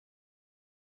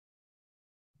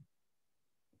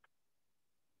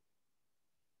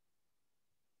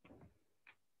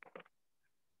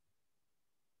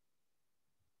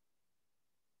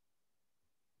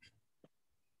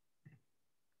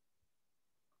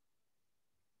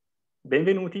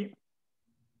Benvenuti.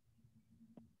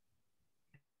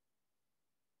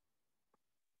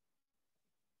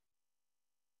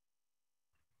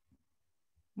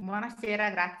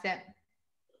 Buonasera, grazie.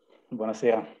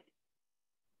 Buonasera.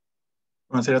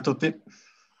 Buonasera a tutti.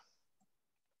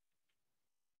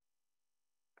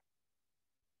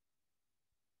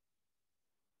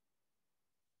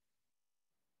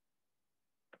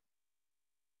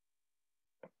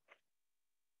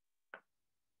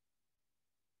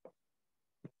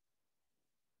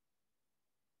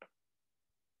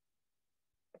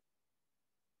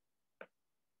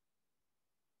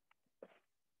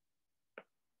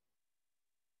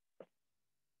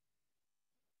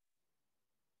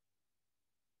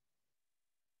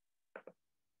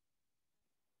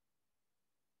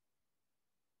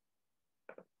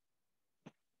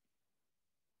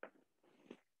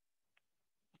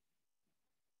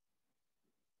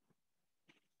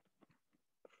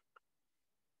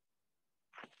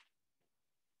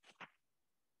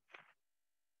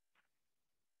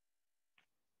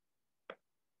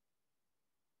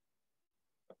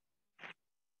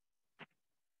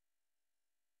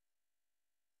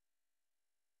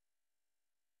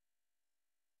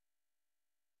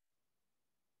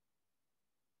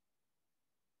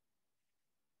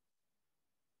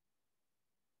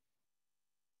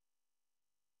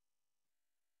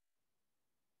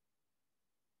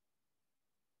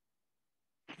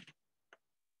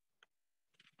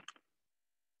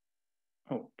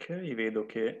 Ok, vedo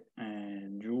che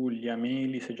Giulia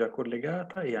Melis è già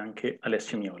collegata e anche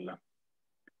Alessio Miolla.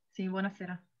 Sì,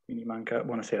 buonasera. Quindi manca,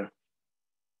 buonasera.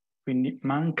 Quindi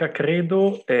manca,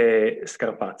 credo,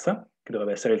 Scarpazza, che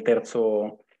dovrebbe essere il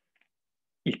terzo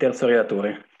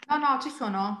relatore. No, ci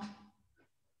sono.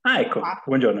 Ah, ecco, Ah,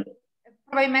 buongiorno.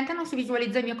 probabilmente non si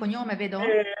visualizza il mio cognome, vedo?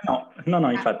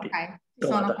 No, infatti. Ok, ci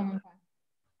sono Trovata. comunque.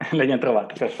 Lei li ha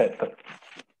trovati, perfetto.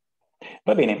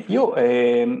 Va bene, io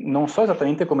non so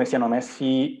esattamente come siano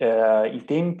messi i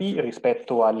tempi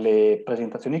rispetto alle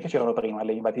presentazioni che c'erano prima,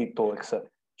 alle invited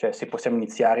talks, cioè se possiamo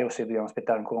iniziare o se dobbiamo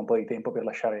aspettare ancora un po' di tempo per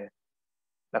lasciare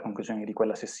la conclusione di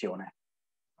quella sessione.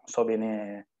 Non so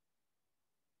bene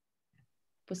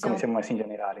come siamo messi in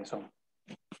generale, insomma.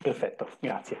 Perfetto,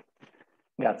 grazie.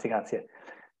 Grazie.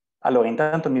 Allora,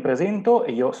 intanto mi presento,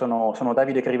 io sono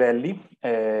Davide Crivelli,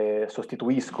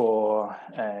 sostituisco,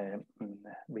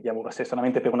 vediamo se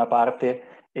solamente per una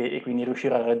parte e quindi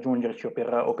riuscire a raggiungerci o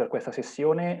per questa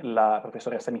sessione la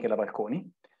professoressa Michela Balconi.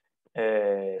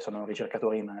 Sono un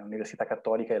ricercatore in Università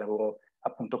Cattolica e lavoro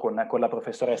appunto con la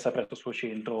professoressa presso il suo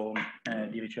centro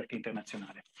di ricerca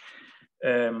internazionale.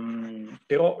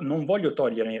 Però non voglio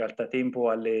togliere in realtà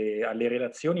tempo alle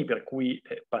relazioni, per cui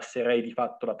passerei di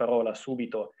fatto la parola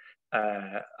subito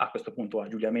a questo punto a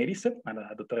Giulia Melis,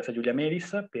 alla dottoressa Giulia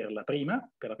Melis, per la prima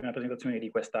presentazione di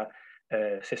questa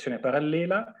sessione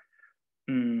parallela.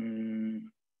 In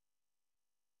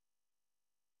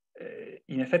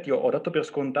effetti ho dato per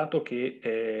scontato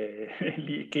che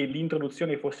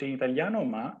l'introduzione fosse in italiano,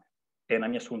 ma è una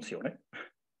mia assunzione.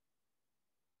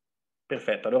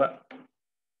 Perfetto, allora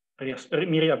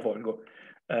mi riavvolgo.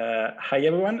 Hi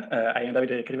everyone, I am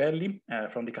Davide Crivelli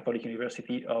from the Catholic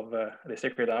University of the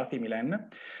Sacred Heart in Milan.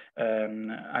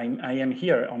 I am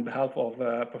here on behalf of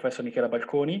Professor Michela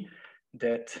Balconi,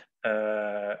 that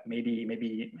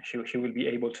maybe she will be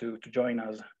able to join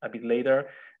us a bit later.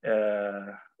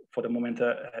 For the moment,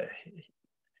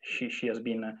 she has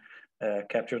been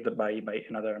captured by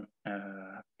another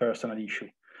personal issue.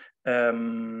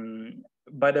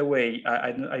 By the way,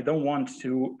 I don't want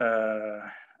to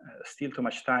steal too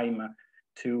much time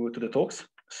to the talks,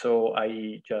 so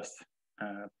I just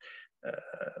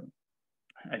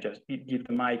give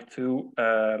the mic to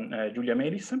Giulia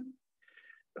Melis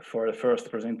for the first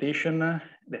presentation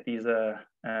that is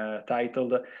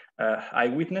titled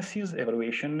Eyewitnesses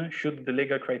Evaluation. Should the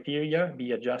legal criteria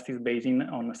be adjusted based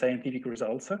on scientific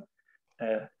results?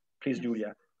 Please,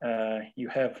 Giulia, you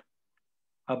have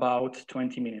about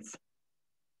 20 minutes.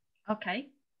 Okay.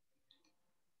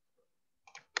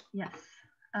 Yes.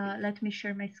 Let me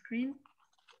share my screen.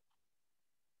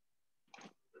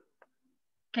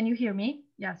 Can you hear me?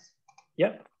 Yes.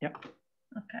 Yeah.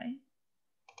 Okay.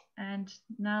 And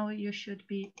now you should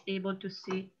be able to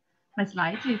see my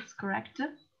slides, it's correct?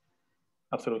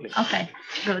 Absolutely. Okay,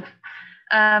 good.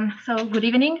 So good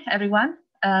evening, everyone.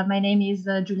 My name is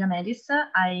Giulia Melis.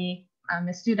 I am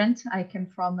a student. I came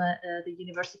from the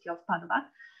University of Padova.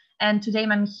 And today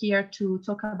I'm here to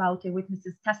talk about a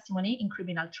witness's testimony in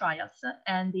criminal trials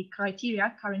and the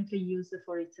criteria currently used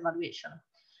for its evaluation.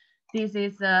 This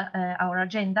is our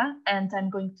agenda, and I'm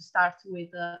going to start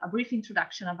with a brief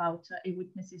introduction about a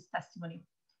witness's testimony.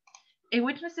 A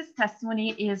witness's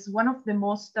testimony is one of the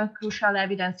most crucial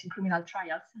evidence in criminal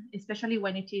trials, especially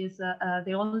when it is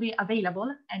the only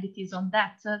available, and it is on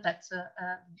that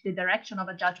the direction of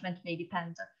a judgment may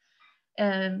depend.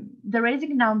 The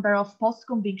rising number of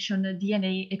post-conviction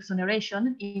DNA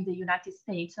exoneration in the United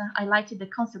States highlighted the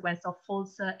consequence of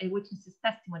false eyewitnesses'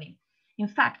 testimony. In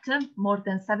fact, more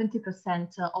than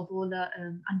 70% of all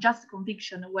unjust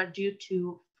convictions were due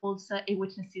to false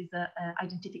eyewitnesses'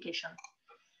 identification.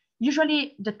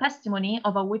 Usually, the testimony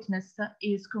of a witness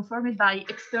is confirmed by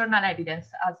external evidence,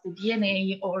 as the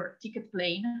DNA or ticket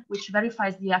plane, which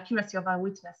verifies the accuracy of a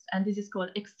witness, and this is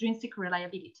called extrinsic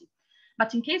reliability.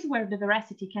 But in case where the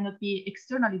veracity cannot be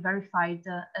externally verified,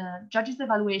 judges'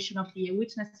 evaluation of the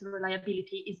witness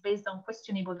reliability is based on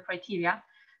questionable criteria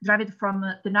derived from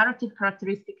the narrative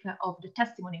characteristic of the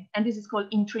testimony, and this is called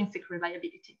intrinsic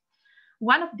reliability.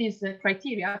 One of these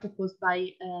criteria proposed by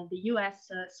the US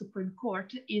Supreme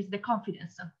Court is the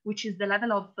confidence, which is the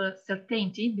level of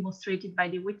certainty demonstrated by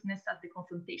the witness at the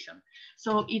confrontation.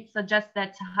 So it suggests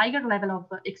that a higher level of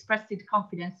expressed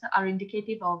confidence are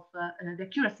indicative of the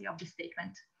accuracy of the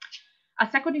statement. A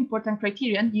second important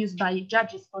criterion used by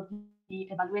judges for the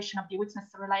evaluation of the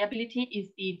witness reliability is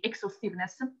the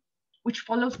exhaustiveness, which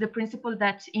follows the principle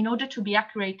that in order to be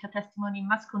accurate, a testimony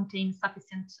must contain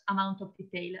sufficient amount of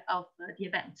detail of the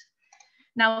event.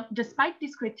 Now, despite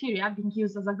this criteria being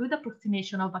used as a good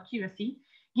approximation of accuracy,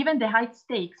 given the high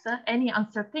stakes, any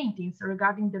uncertainties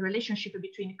regarding the relationship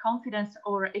between confidence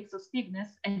or exhaustiveness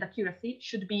and accuracy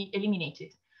should be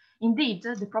eliminated. Indeed,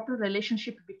 the proper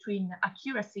relationship between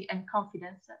accuracy and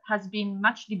confidence has been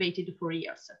much debated for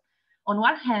years. On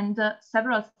one hand,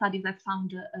 several studies have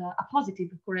found a positive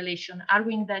correlation,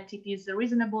 arguing that it is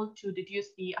reasonable to deduce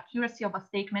the accuracy of a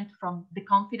statement from the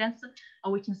confidence a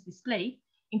witness display,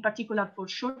 in particular for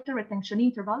shorter retention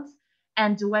intervals,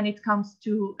 and when it comes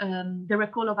to the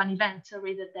recall of an event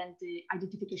rather than the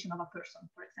identification of a person,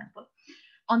 for example.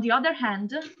 On the other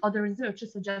hand, other research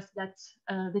suggests that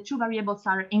the two variables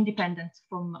are independent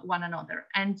from one another,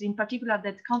 and in particular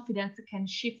that confidence can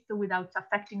shift without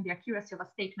affecting the accuracy of a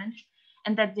statement,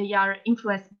 and that they are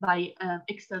influenced by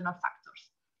external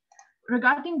factors.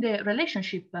 Regarding the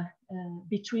relationship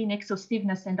between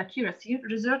exhaustiveness and accuracy,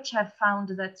 research have found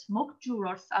that mock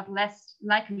jurors are less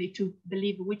likely to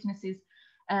believe witnesses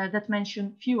that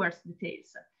mention fewer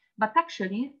details. But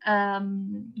actually,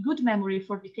 good memory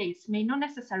for details may not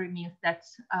necessarily mean that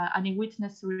an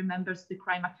eyewitness remembers the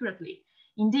crime accurately.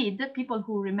 Indeed, people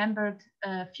who remembered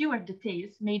fewer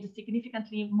details made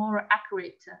significantly more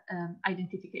accurate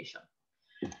identification.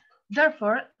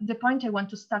 Therefore, the point I want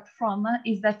to start from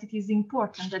is that it is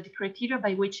important that the criteria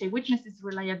by which a witness's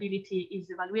reliability is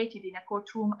evaluated in a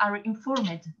courtroom are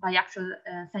informed by actual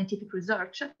scientific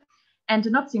research and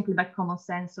not simply by common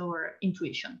sense or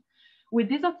intuition. With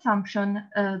this assumption,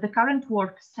 the current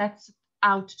work sets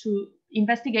out to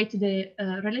investigate the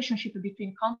relationship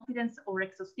between confidence or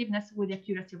exhaustiveness with the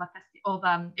accuracy of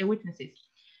a witnesses.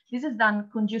 This is done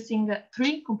conducting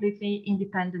 3 completely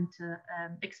independent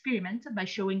experiments by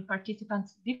showing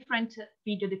participants different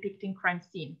video depicting crime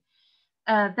scene.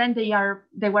 Then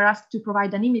they were asked to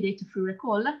provide an immediate free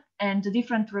recall and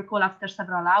different recall after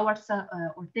several hours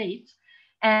or days,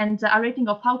 and a rating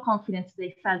of how confident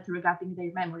they felt regarding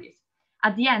their memories.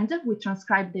 At the end, we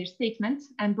transcribed their statements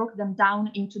and broke them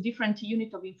down into different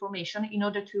units of information in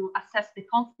order to assess the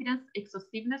confidence,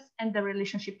 exhaustiveness, and the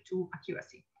relationship to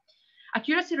accuracy.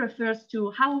 Accuracy refers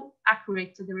to how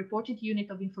accurate the reported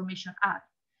unit of information are.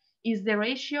 Is the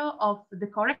ratio of the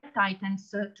correct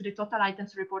items to the total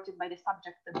items reported by the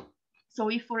subject. So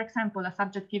if, for example, a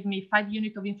subject gives me 5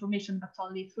 units of information, but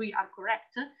only 3 are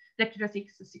correct, the accuracy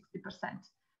is 60%.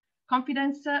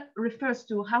 Confidence refers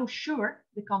to how sure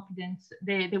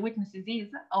the witness is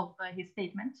of his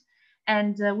statement,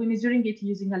 and we're measuring it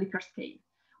using a Likert scale.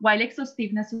 While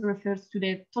exhaustiveness refers to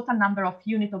the total number of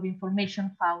units of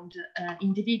information found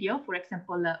in the video, for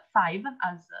example, 5,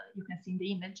 as you can see in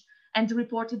the image, and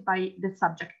reported by the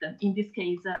subject, in this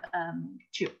case,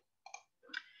 2.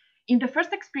 In the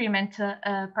first experiment,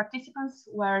 participants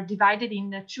were divided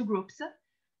in 2 groups,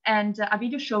 and a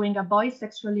video showing a boy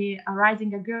sexually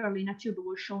harassing a girl in a tube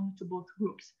was shown to both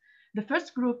groups. The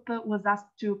first group was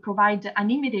asked to provide an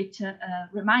immediate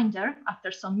reminder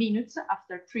after some minutes,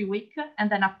 after 3 weeks,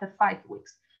 and then after 5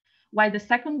 weeks, while the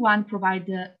second one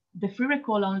provided the free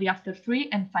recall only after 3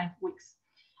 and 5 weeks.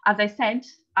 As I said,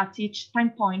 at each time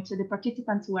point, the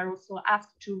participants were also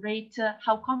asked to rate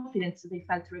how confident they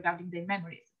felt regarding their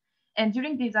memories. And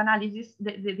during this analysis,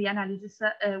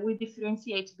 we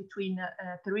differentiate between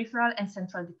peripheral and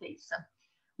central details.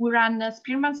 we ran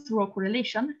Spearman's raw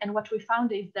correlation, and what we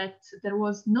found is that there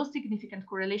was no significant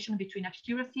correlation between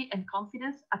accuracy and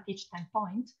confidence at each time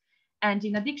point. And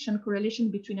in addition, correlation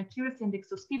between accuracy and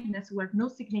exhaustiveness were no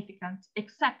significant,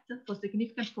 except for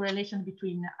significant correlation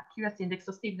between accuracy and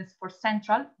exhaustiveness for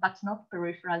central, but not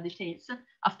peripheral details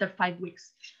after 5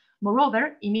 weeks.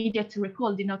 Moreover, immediate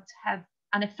recall did not have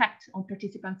an effect on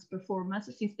participants' performance,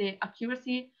 since the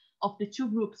accuracy of the two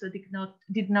groups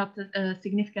did not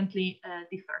significantly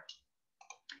differ.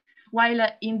 While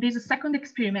in this second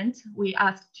experiment, we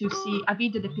asked to see a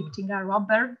video depicting a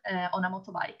robber on a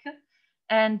motorbike.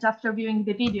 And after viewing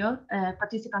the video,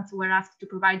 participants were asked to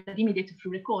provide an immediate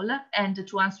free recall and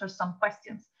to answer some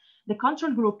questions. The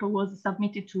control group was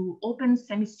submitted to open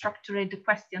semi-structured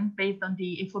questions based on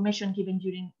the information given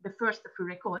during the first free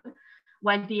recall,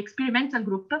 while the experimental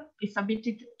group is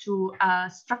submitted to a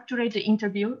structured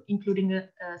interview, including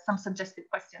some suggested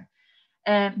questions.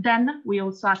 Then we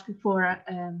also asked for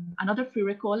another free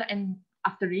recall and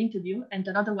after the interview, and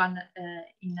another one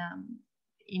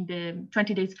in the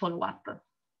 20 days follow-up.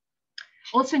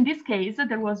 Also in this case,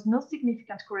 there was no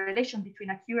significant correlation between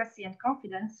accuracy and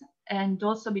confidence, and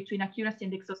also between accuracy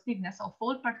and exhaustiveness of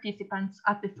all participants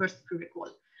at the first free recall.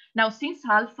 Now, since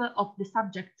half of the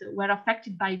subjects were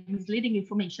affected by misleading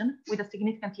information with a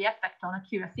significant effect on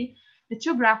accuracy, the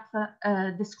two graphs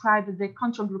describe the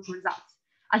control group results.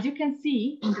 As you can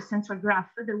see in the central graph,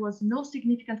 there was no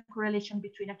significant correlation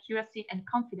between accuracy and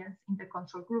confidence in the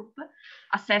control group,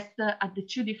 assessed at the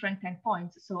two different time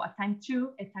points, so at time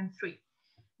 2 and time 3.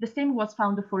 The same was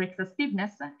found for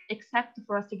exhaustiveness, except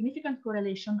for a significant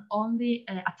correlation only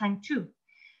at time 2.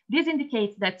 This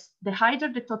indicates that the higher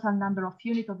the total number of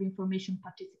units of information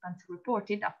participants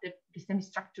reported after the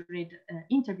semi-structured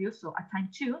interview, so at time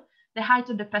 2, the higher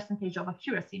the percentage of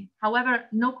accuracy. However,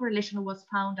 no correlation was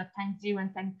found at time 0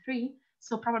 and time 3,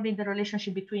 so probably the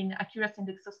relationship between accuracy and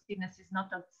exhaustiveness is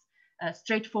not as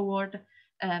straightforward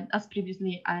as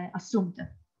previously assumed.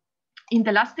 In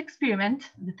the last experiment,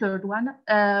 the third one,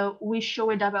 we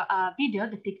showed a video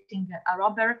depicting a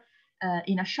robber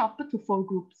in a shop to 4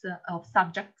 groups of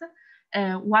subjects,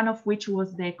 one of which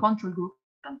was the control group.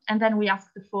 And then we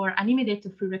asked for an immediate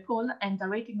free recall and a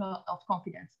rating of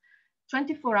confidence.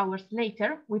 24 hours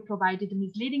later, we provided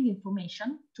misleading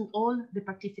information to all the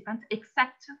participants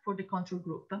except for the control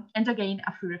group, and again,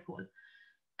 a free recall.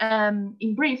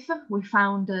 In brief, we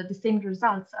found the same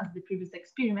results as the previous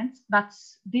experiments, but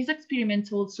this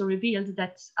experiment also revealed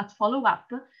that at follow-up,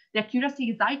 the accuracy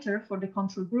is higher for the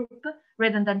control group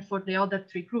rather than for the other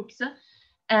 3 groups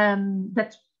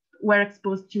that were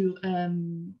exposed to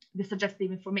the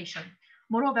suggestive information.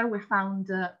 Moreover, we found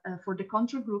for the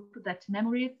control group that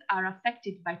memories are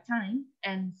affected by time,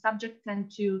 and subjects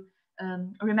tend to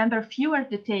remember fewer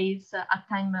details at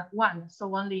time 1,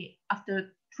 so only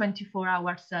after 24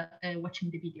 hours watching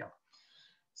the video.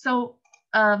 So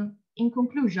in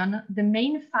conclusion, the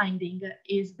main finding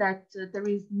is that there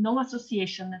is no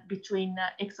association between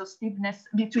exhaustiveness,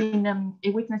 between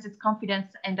a witness's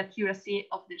confidence and accuracy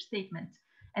of their statement.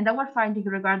 And our findings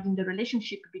regarding the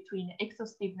relationship between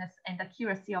exhaustiveness and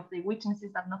accuracy of the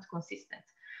witnesses are not consistent.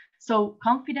 So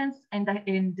confidence and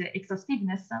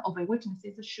exhaustiveness of a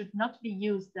witnesses should not be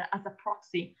used as a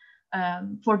proxy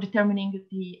for determining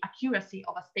the accuracy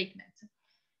of a statement.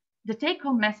 The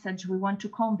take-home message we want to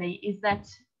convey is that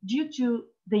due to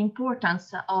the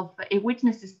importance of a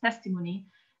witness's testimony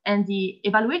and the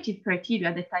evaluative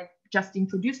criteria that I just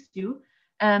introduced you,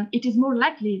 it is more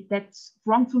likely that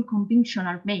wrongful convictions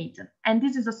are made. And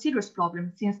this is a serious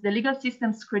problem, since the legal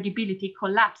system's credibility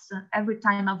collapses every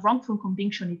time a wrongful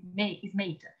conviction is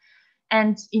made.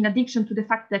 And in addition to the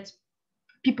fact that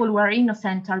people who are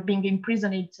innocent are being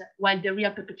imprisoned while the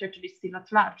real perpetrator is still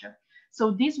at large.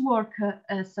 So this work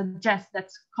suggests that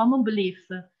common belief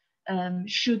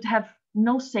should have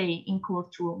no say in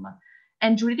courtroom,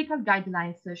 and juridical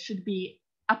guidelines should be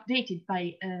updated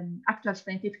by actual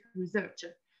scientific research.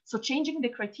 So changing the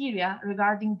criteria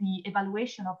regarding the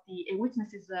evaluation of the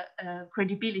witness's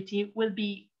credibility will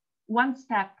be one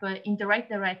step in the right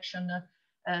direction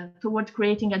toward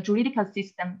creating a juridical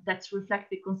system that reflects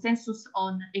the consensus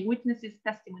on a witness's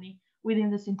testimony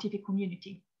within the scientific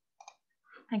community.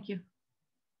 Thank you.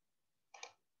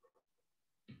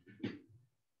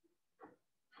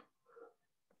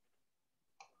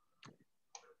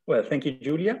 Well, thank you,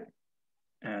 Julia.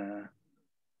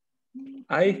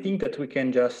 I think that we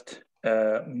can just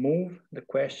move the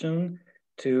question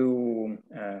to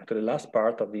the last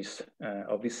part of this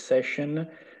session,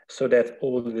 so that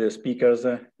all the speakers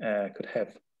could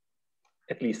have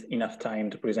at least enough time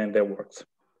to present their works.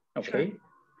 Okay. Sure.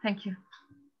 Thank you.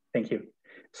 Thank you.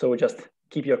 So just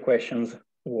keep your questions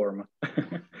warm.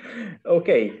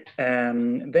 Okay,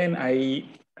 then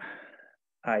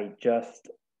I just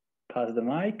pass the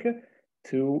mic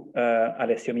to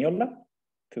Alessio Miolla,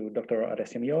 to Dr.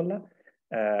 Alessio Miolla,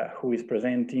 who is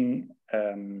presenting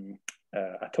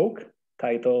a talk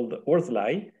titled "Words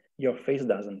Lie, Your Face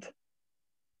Doesn't."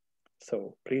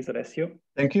 So please, Alessio.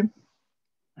 Thank you.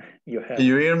 Can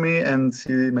you hear me and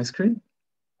see my screen?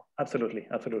 Absolutely,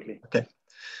 absolutely. Okay.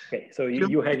 Okay, so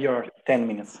you have your 10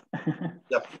 minutes.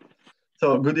 Yep.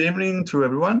 So good evening to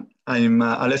everyone. I'm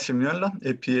Alessio Miolla,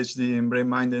 a PhD in brain,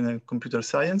 mind, and computer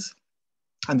science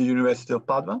at the University of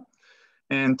Padua.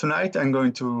 And tonight I'm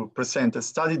going to present a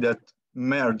study that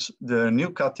merged the new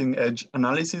cutting-edge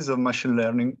analysis of machine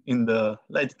learning in the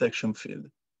lie detection field.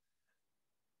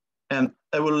 And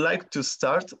I would like to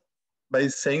start by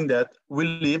saying that we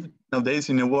live nowadays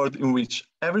in a world in which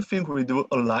everything we do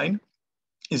online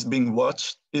is being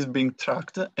watched, is being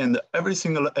tracked, and every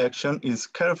single action is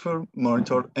carefully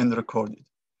monitored and recorded.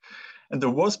 And the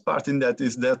worst part in that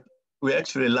is that we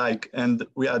actually like and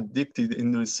we are addicted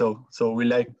in doing so. So we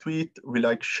like tweet, we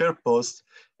like share posts,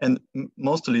 and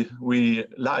mostly we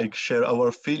like share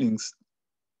our feelings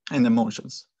and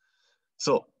emotions.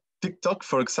 So TikTok,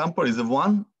 for example, is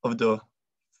one of the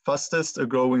fastest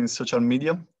growing social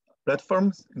media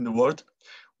platforms in the world,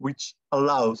 which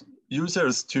allows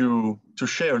users to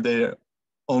share their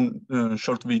own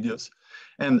short videos.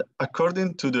 And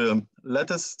according to the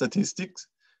latest statistics,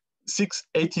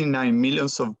 689 million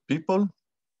of people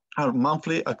are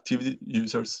monthly active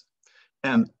users.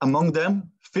 And among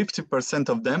them, 50%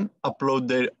 of them upload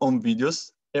their own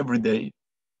videos every day.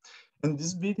 And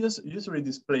these videos usually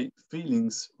display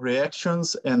feelings,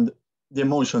 reactions, and the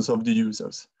emotions of the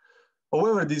users.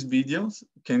 However, these videos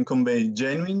can convey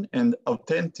genuine and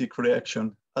authentic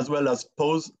reaction, as well as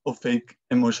pose or fake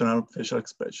emotional facial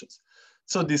expressions.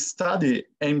 So this study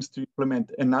aims to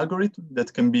implement an algorithm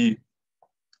that can be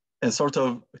a sort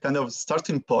of kind of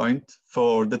starting point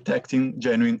for detecting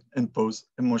genuine and pose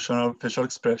emotional facial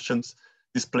expressions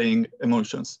displaying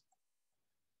emotions.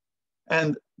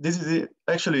 And this is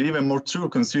actually even more true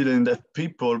considering that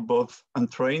people, both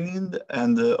untrained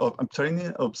and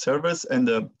untrained observers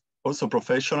and also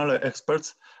professional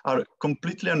experts, are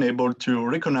completely unable to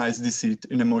recognize deceit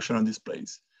in emotional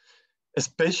displays,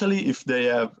 especially if they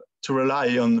have to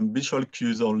rely on visual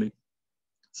cues only.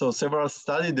 So several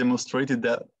studies demonstrated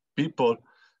that people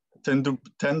tend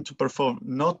to perform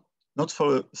not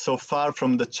so far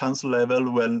from the chance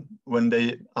level when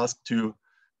they ask to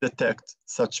detect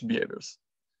such behaviors.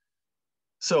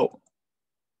 So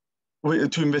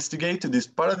to investigate this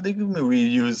paradigm,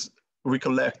 we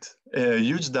collect a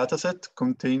huge data set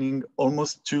containing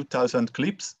almost 2,000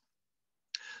 clips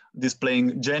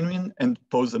displaying genuine and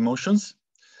posed emotions.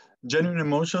 Genuine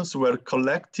emotions were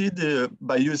collected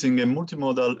by using a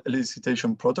multimodal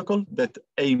elicitation protocol that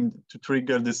aimed to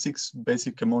trigger the 6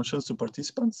 basic emotions to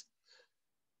participants.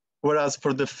 Whereas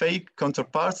for the fake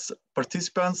counterparts,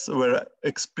 participants were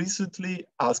explicitly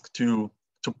asked to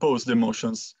pose the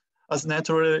emotions as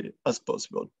naturally as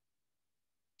possible.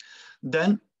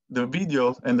 Then the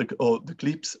video and the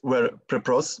clips were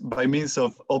pre-processed by means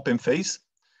of OpenFace,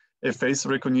 a face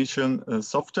recognition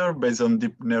software based on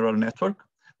deep neural network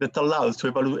that allows to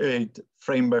evaluate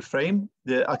frame by frame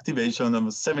the activation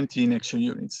of 17 action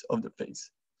units of the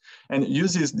face. And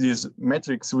uses these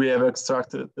metrics, we have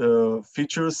extracted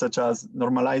features such as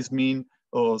normalized mean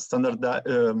or standard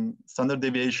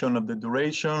deviation of the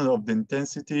duration, of the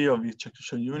intensity of each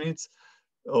action units,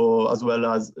 or as well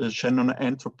as Shannon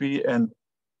entropy and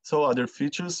so other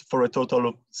features for a total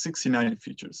of 69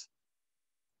 features.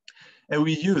 And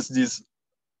we use these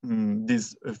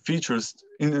features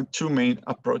in 2 main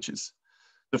approaches.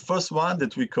 The first one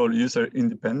that we call user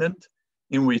independent,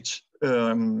 in which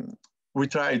we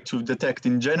try to detect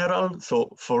in general,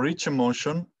 so for each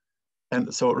emotion,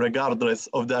 and so regardless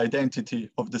of the identity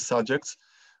of the subjects,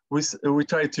 we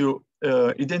try to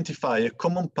identify a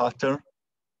common pattern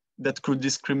that could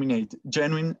discriminate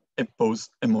genuine and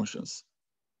posed emotions.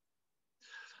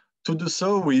 To do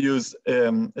so, we use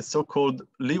a so-called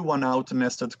leave one out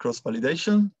nested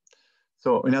cross-validation.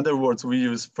 So in other words, we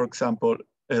use, for example,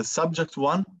 a subject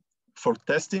 1 for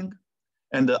testing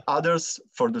and the others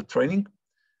for the training.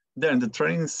 Then the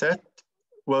training set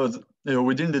was,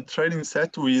 within the training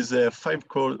set, we use a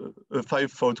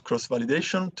 5-fold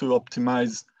cross-validation to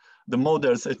optimize the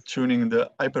models at tuning the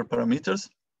hyperparameters,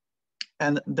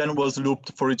 and then was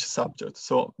looped for each subject.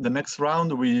 So the next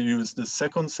round, we use the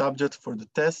second subject for the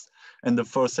test and the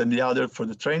first and the other for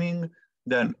the training,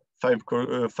 then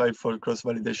 5-fold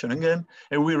cross-validation again,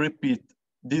 and we repeat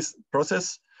this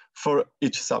process for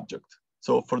each subject.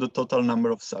 So for the total number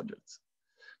of subjects.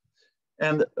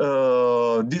 And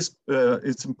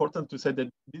it's important to say that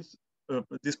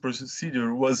this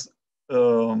procedure was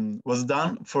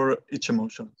done for each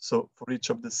emotion, so for each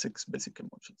of the 6 basic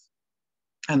emotions.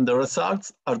 And the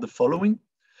results are the following.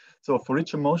 So for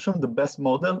each emotion, the best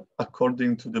model,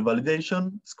 according to the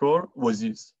validation score, was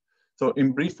used. So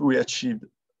in brief, we achieved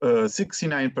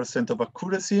 69% of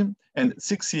accuracy and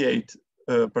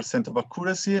 68% of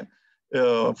accuracy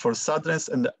for sadness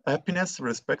and happiness,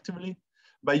 respectively,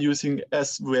 by using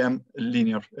SVM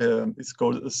linear. It's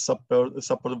called a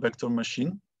support vector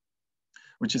machine,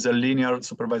 which is a linear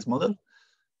supervised model.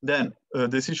 Then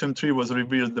decision tree was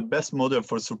revealed the best model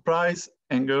for surprise,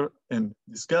 anger, and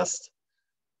disgust,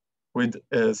 with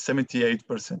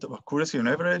 78% of accuracy on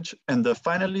average. And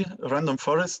finally, random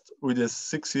forest with a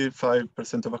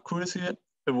 65% of accuracy,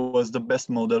 it was the best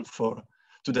model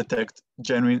to detect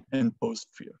genuine and post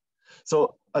fear.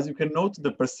 So as you can note,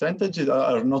 the percentages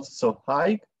are not so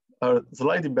high, are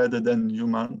slightly better than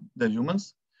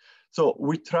humans. So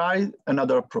we tried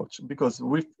another approach because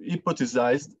we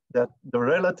hypothesized that the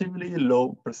relatively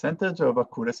low percentage of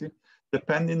accuracy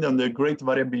depending on the great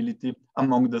variability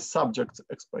among the subject's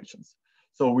expressions.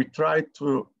 So we tried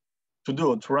to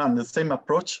run the same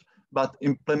approach, but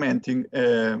implementing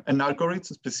an algorithm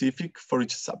specific for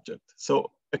each subject. So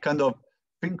a kind of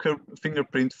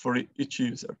fingerprint for each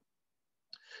user.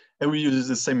 And we use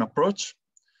the same approach.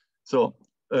 So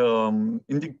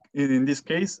in this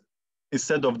case,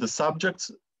 instead of the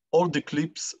subjects, all the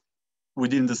clips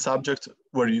within the subject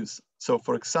were used. So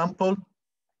for example,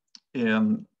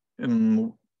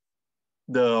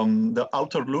 the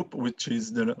outer loop, which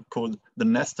is called the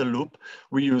nested loop,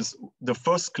 we use the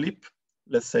first clip,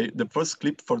 let's say the first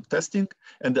clip for testing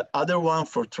and the other one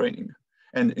for training.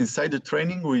 And inside the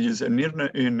training, we use an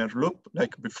inner loop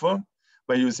like before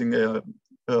by using a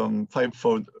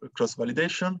 5-fold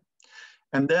cross-validation.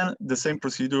 And then the same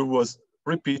procedure was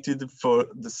repeated for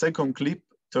the second clip,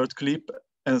 third clip,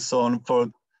 and so on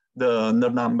for the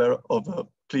number of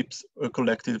clips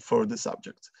collected for the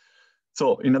subject.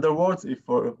 So in other words, if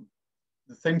for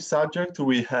the same subject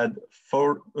we had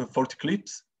 40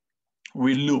 clips,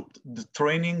 we looped the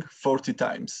training 40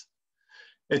 times.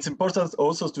 It's important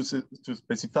also to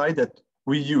specify that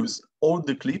we use all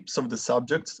the clips of the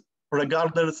subjects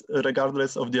regardless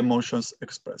of the emotions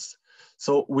expressed.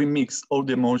 So we mix all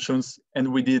the emotions and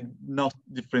we did not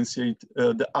differentiate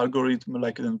the algorithm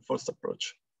like in the first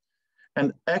approach.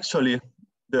 And actually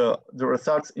the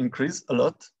results increased a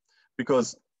lot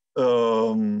because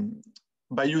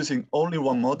by using only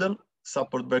one model,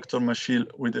 support vector machine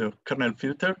with a kernel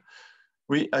filter,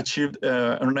 we achieved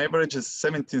on average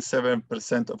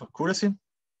 77% of accuracy.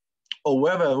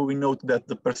 However, we note that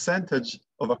the percentage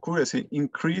of accuracy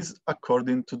increased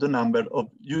according to the number of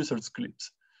users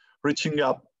clips, reaching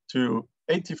up to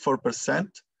 84%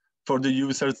 for the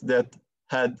users that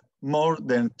had more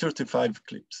than 35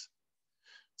 clips.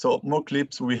 So more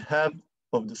clips we have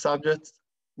of the subject,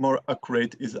 more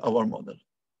accurate is our model.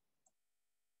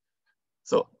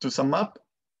 So to sum up,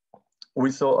 we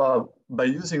saw by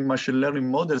using machine learning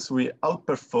models, we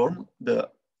outperform the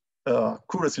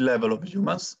accuracy level of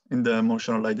humans in the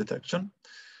emotional lie detection.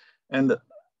 And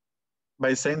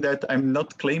by saying that, I'm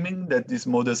not claiming that these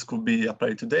models could be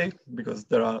applied today because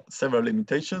there are several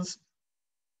limitations,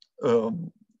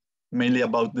 mainly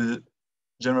about the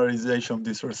generalization of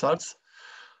these results.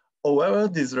 However,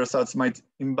 these results might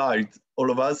invite all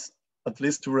of us at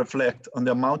least to reflect on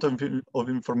the amount of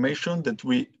information that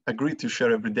we agree to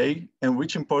share every day and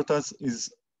which importance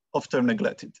is often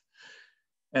neglected.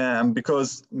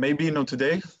 Because maybe not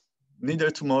today, neither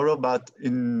tomorrow, but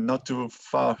in not too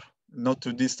far, not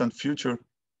too distant future,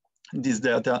 this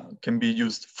data can be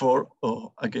used for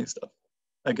or against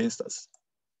us.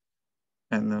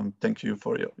 And thank you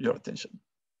for your attention.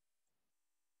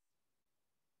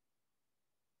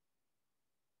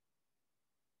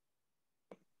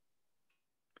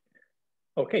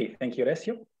 Okay, thank you,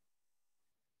 Alessio.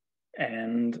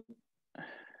 And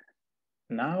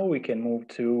now we can move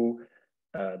to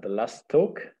the last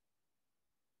talk,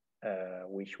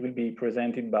 which will be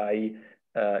presented by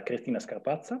Cristina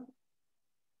Scarpazza.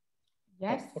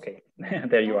 Yes. Oh, okay,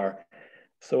 there you are.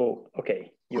 So,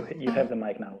 okay, you have the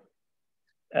mic now.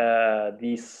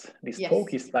 This yes.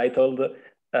 Talk is titled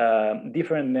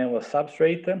Different Neural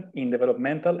Substrate in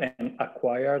Developmental and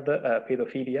Acquired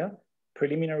Pedophilia,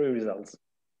 Preliminary Results.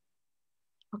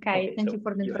 Okay, thank you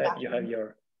for the introduction.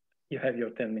 You have your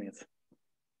 10 minutes.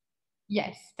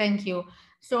 Yes, thank you.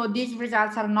 So these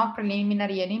results are not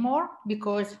preliminary anymore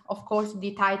because, of course,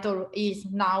 the title is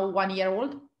now 1 year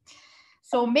old.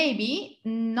 So maybe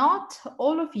not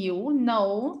all of you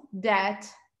know that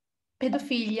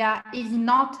pedophilia is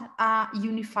not a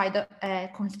unified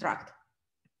construct.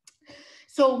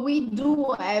 So we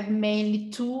do have mainly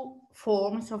two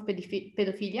forms of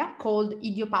pedophilia called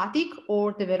idiopathic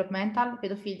or developmental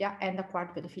pedophilia and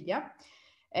acquired pedophilia.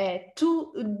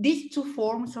 These two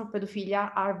forms of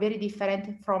pedophilia are very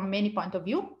different from many points of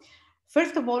view.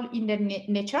 First of all, in their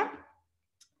nature.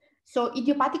 So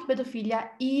idiopathic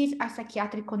pedophilia is a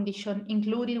psychiatric condition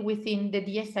included within the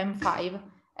DSM-5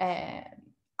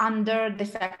 under the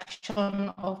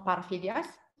section of paraphilias.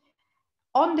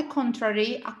 On the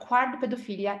contrary, acquired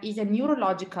pedophilia is a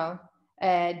neurological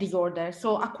disorder.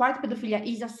 So acquired pedophilia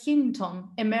is a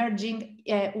symptom emerging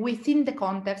within the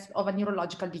context of a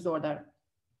neurological disorder.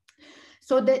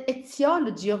 So the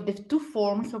etiology of the two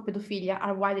forms of pedophilia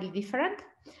are widely different.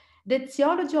 The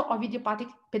etiology of idiopathic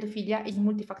pedophilia is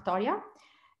multifactorial.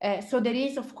 So there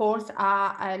is, of course,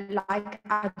 a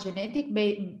genetic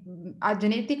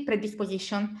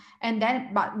predisposition, and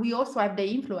then, but we also have the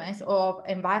influence of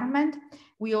environment.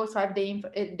 We also have the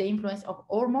influence of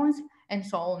hormones and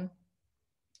so on.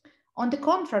 On the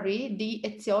contrary, the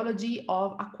etiology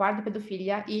of acquired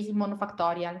pedophilia is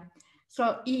monofactorial.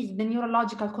 So is the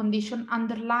neurological condition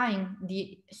underlying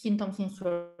the symptoms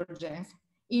insurgence.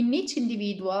 In each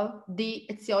individual, the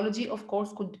etiology, of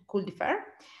course, could differ.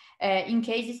 In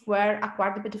cases where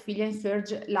acquired pedophilia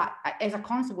insurge as a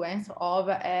consequence of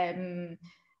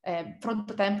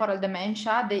frontotemporal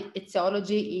dementia, the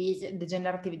etiology is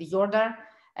degenerative disorder,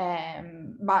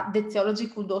 but the etiology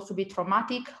could also be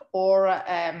traumatic or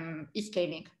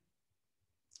ischemic.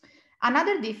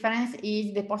 Another difference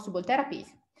is the possible therapies.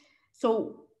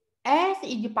 So as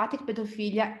idiopathic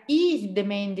pedophilia is the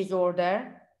main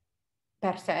disorder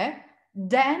per se,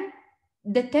 then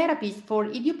the therapies for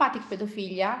idiopathic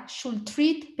pedophilia should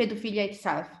treat pedophilia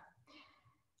itself.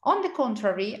 On the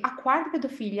contrary, acquired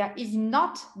pedophilia is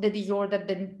not the disorder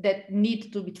that needs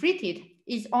to be treated,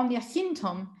 it's only a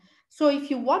symptom. So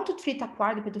if you want to treat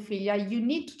acquired pedophilia, you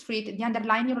need to treat the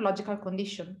underlying neurological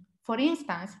condition. For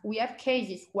instance, we have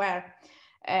cases where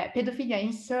pedophilia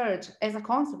insurge as a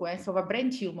consequence of a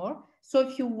brain tumor. So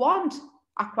if you want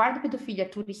acquired pedophilia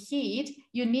to recede,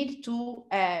 you need to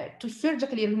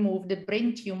surgically remove the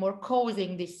brain tumor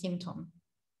causing this symptom.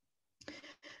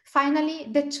 Finally,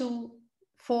 the two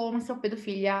forms of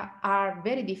pedophilia are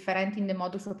very different in the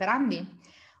modus operandi.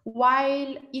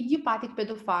 While idiopathic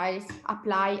pedophiles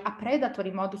apply a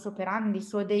predatory modus operandi,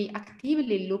 so they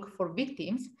actively look for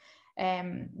victims,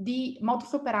 the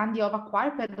modus operandi of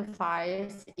acquired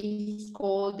pedophiles is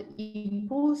called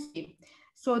impulsive.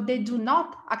 So they do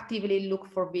not actively look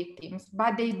for victims,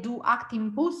 but they do act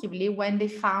impulsively when they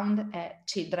found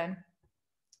children.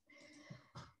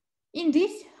 In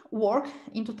this work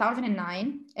in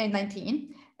 2009 and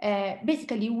 19,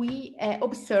 basically we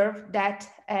observed that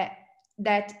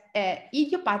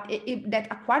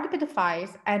acquired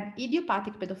pedophiles and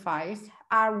idiopathic pedophiles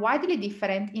are widely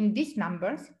different in these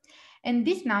numbers, and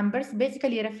these numbers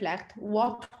basically reflect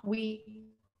what we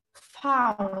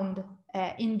found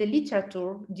in the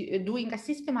literature, doing a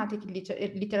systematic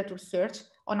literature search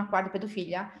on acquired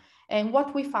pedophilia, and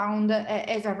what we found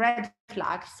as a red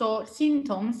flag. So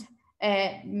symptoms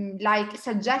like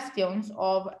suggestions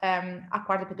of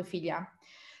acquired pedophilia.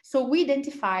 So we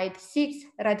identified 6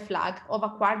 red flags of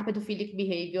acquired pedophilic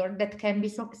behavior that can be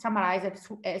summarized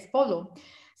as follows.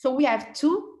 So we have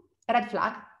 2 red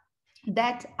flags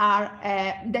that are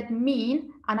that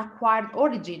mean an acquired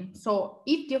origin. So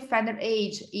if the offender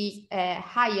age is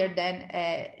higher than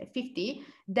 50,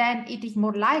 then it is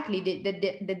more likely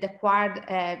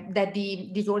that the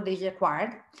disorder is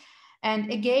acquired.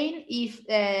 And again, if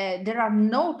there are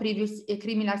no previous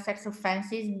criminal sex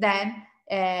offenses, then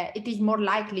it is more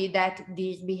likely that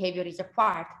this behavior is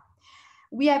acquired.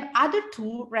 We have other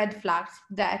 2 red flags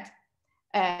that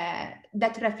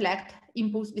reflect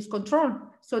impulse discontrol.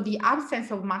 So the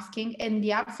absence of masking and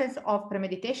the absence of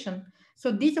premeditation.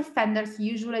 So these offenders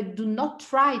usually do not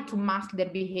try to mask their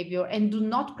behavior and do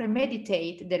not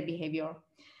premeditate their behavior.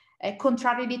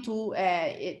 Contrarily to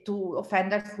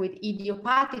offenders with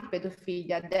idiopathic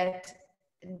pedophilia, that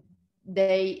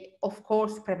they of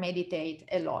course premeditate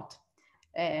a lot,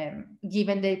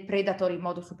 given the predatory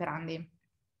modus operandi.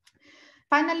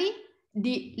 Finally,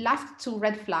 the last 2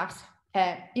 red flags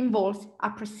involves a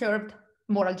preserved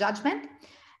moral judgment,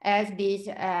 as these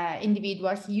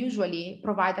individuals usually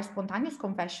provide a spontaneous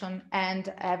confession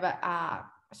and have a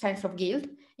sense of guilt,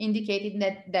 indicating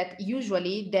that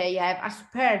usually they have a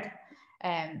spared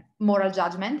moral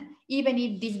judgment, even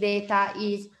if this data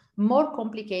is more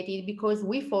complicated because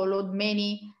we followed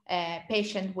many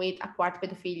patients with acquired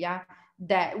pedophilia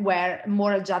where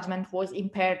moral judgment was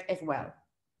impaired as well.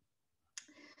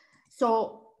 So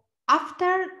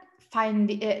after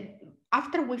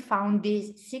we found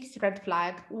these 6 red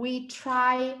flags,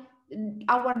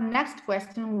 our next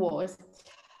question was,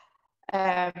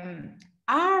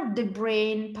 are the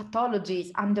brain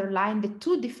pathologies underlying the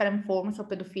 2 different forms of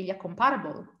pedophilia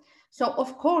comparable? So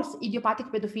of course,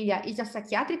 idiopathic pedophilia is a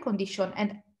psychiatric condition,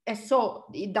 and so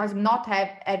it does not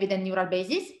have evident neural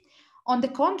basis. On the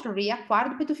contrary,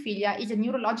 acquired pedophilia is a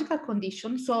neurological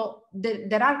condition, so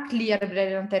there are clear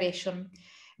brain alterations.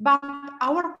 But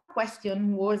our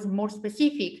question was more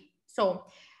specific. So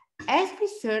as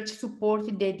research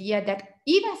supported the idea that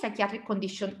even psychiatric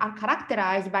conditions are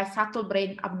characterized by subtle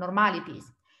brain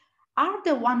abnormalities, are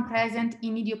the one present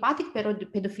in idiopathic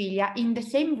pedophilia in the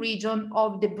same region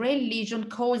of the brain lesion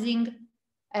causing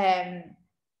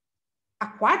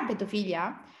acquired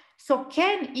pedophilia? So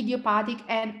can idiopathic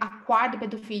and acquired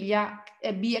pedophilia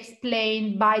be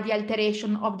explained by the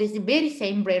alteration of this very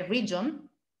same brain region?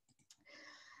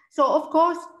 So of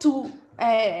course, to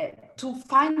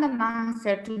find an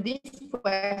answer to this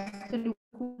question, we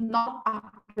could not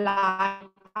apply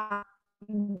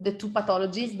the 2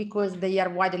 pathologies because they are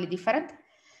widely different.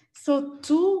 So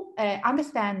to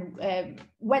understand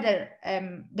whether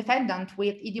defendants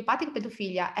with idiopathic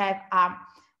pedophilia have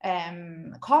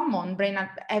common brain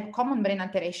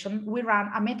alteration, we ran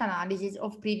a meta-analysis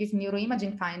of previous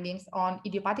neuroimaging findings on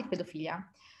idiopathic pedophilia.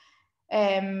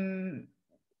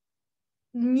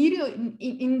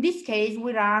 In this case,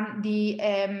 we ran the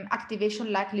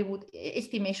activation likelihood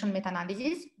estimation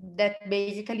meta-analysis that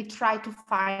basically try to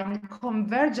find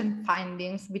convergent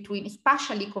findings between,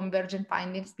 spatially convergent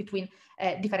findings between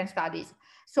different studies.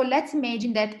 So let's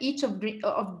imagine that each of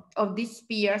these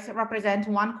spheres represent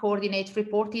one coordinate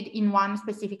reported in one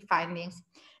specific findings.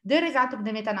 The result of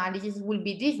the meta-analysis will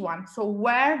be this one. So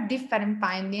where different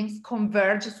findings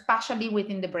converge spatially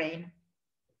within the brain.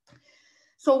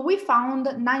 So we found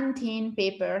 19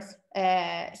 papers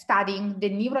studying the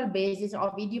neural basis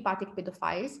of idiopathic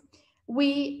pedophiles.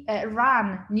 We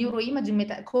ran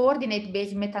neuroimaging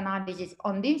coordinate-based meta-analysis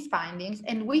on these findings,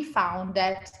 and we found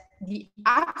that the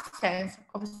absence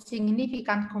of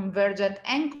significant convergent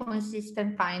and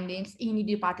consistent findings in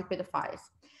idiopathic pedophiles.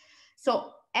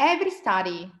 So every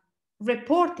study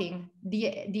reporting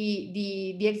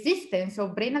the existence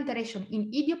of brain alteration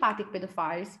in idiopathic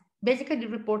pedophiles basically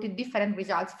reported different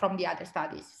results from the other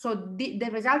studies. So the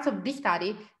results of this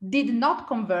study did not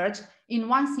converge in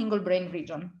one single brain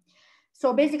region.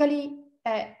 So basically,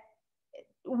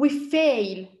 we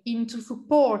fail to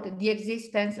support the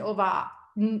existence of a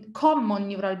common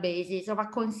neural basis, of a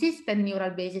consistent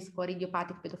neural basis for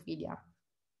idiopathic pedophilia.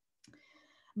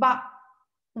 But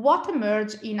what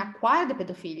emerged in acquired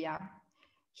pedophilia?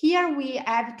 Here we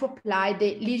have to apply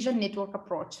the lesion network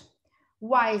approach.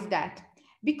 Why is that?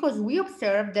 Because we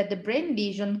observed that the brain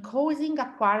lesion causing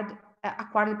acquired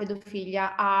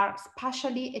pedophilia are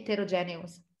spatially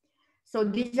heterogeneous. So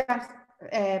these are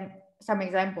some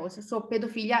examples. So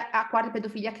acquired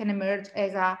pedophilia can emerge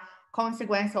as a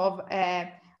consequence of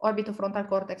orbitofrontal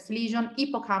cortex lesion,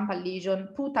 hippocampal lesion,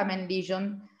 putamen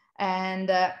lesion, and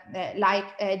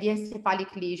like the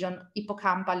encephalic lesion,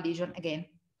 hippocampal lesion again.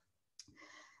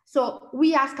 So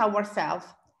we ask ourselves,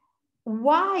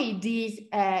 why these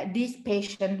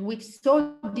patients with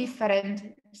so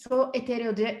different, so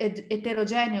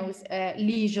heterogeneous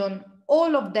lesion,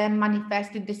 all of them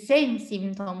manifested the same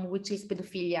symptom, which is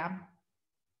pedophilia?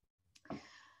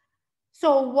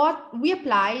 So what we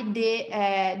applied the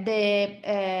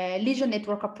lesion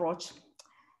network approach.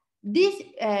 This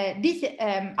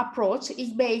approach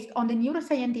is based on the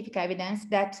neuroscientific evidence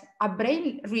that a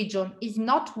brain region is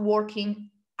not working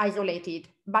isolated,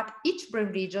 but each brain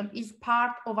region is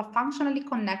part of a functionally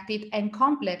connected and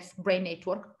complex brain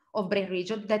network of brain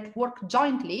regions that work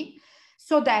jointly,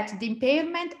 so that the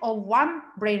impairment of one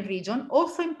brain region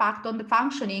also impacts on the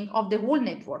functioning of the whole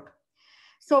network.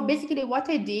 So basically what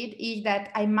I did is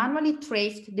that I manually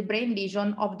traced the brain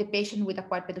lesion of the patient with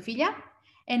acquired pedophilia,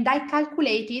 and I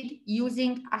calculated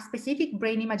using a specific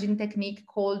brain imaging technique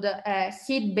called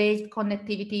seed-based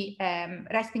connectivity,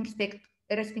 resting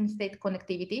state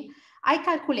connectivity. I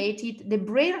calculated the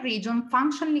brain region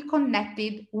functionally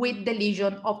connected with the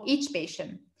lesion of each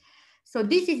patient. So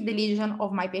this is the lesion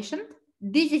of my patient.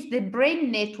 This is the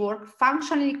brain network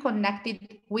functionally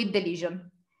connected with the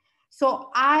lesion. So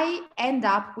I end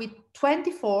up with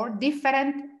 24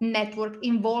 different networks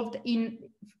involved in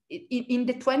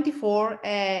the 24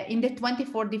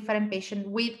 different patients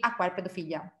with acquired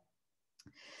pedophilia.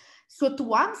 So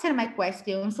to answer my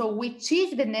question, so which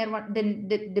is the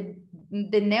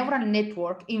neural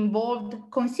network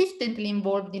consistently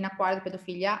involved in acquired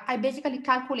pedophilia, I basically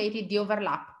calculated the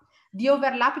overlap the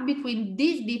overlap between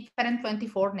these different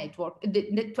 24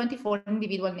 the 24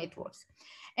 individual networks.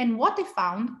 And what I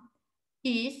found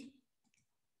is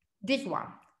this one.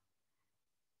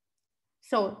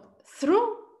 So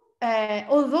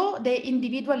although the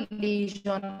individual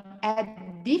lesion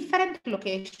at different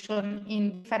location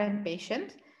in different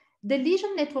patients, the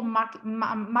lesion network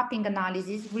mapping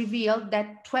analysis revealed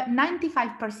that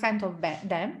 95% of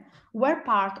them were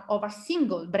part of a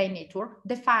single brain network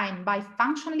defined by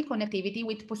functional connectivity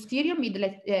with posterior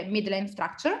midline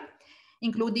structure,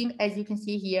 including, as you can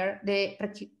see here, the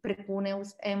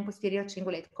precuneus and posterior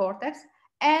cingulate cortex,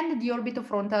 and the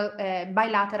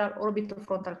bilateral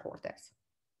orbitofrontal cortex.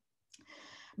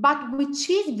 But which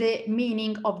is the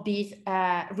meaning of this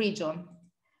region?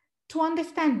 To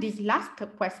understand this last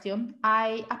question,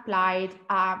 I applied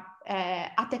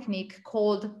a technique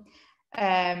called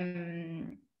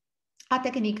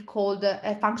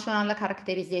functional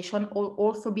characterization, or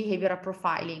also behavioral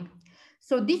profiling.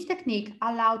 So this technique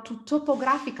allowed to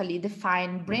topographically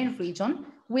define brain region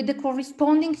with the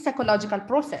corresponding psychological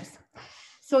process.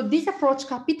 So this approach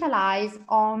capitalized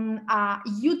on a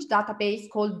huge database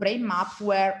called BrainMap,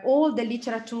 where all the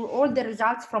literature, all the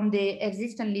results from the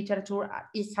existing literature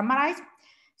is summarized.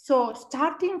 So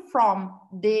starting from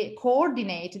the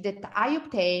coordinate that I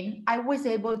obtained, I was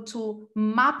able to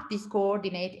map this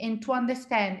coordinate and to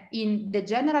understand in the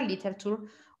general literature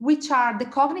which are the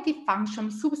cognitive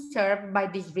functions subserved by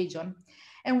this region.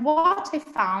 And what I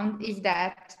found is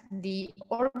that the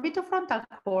orbitofrontal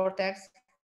cortex,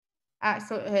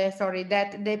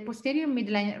 that the posterior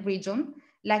midline region,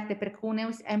 like the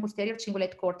precuneus and posterior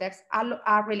cingulate cortex,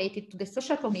 are related to the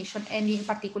social cognition and in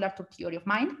particular to theory of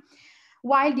mind,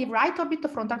 while the right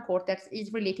orbitofrontal cortex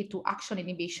is related to action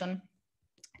inhibition.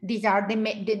 These are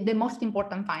the most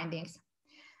important findings.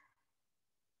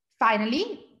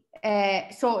 Finally,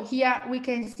 so here we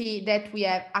can see that we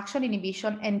have action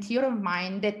inhibition and theory of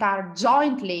mind that are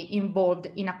jointly involved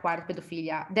in acquired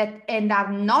pedophilia and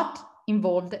are not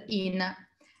involved in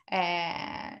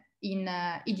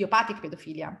idiopathic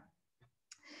pedophilia.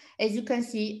 As you can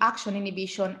see, action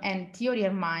inhibition and theory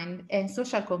of mind and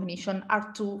social cognition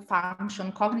are two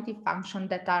cognitive functions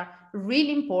that are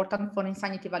really important for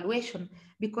insanity evaluation,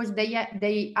 because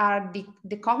they are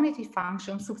the cognitive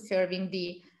functions subserving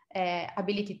the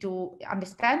ability to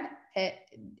understand, and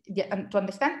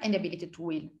the ability to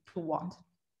will, to want.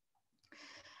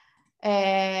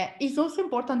 It's also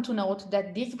important to note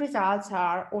that these results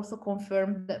are also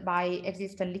confirmed by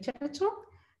existing literature.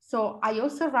 So I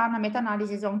also ran a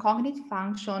meta-analysis on cognitive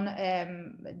function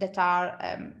that are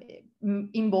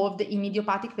involved in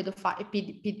idiopathic and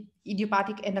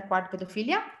acquired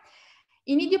pedophilia.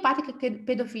 In idiopathic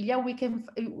pedophilia,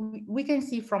 we can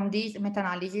see from this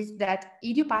meta-analysis that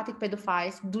idiopathic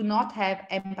pedophiles do not have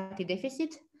empathy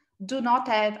deficit, do not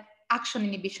have action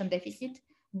inhibition deficit,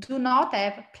 do not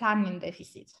have planning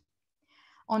deficit.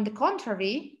 On the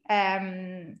contrary,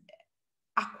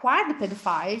 acquired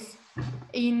pedophiles,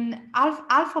 in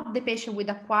half of the patients with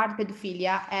acquired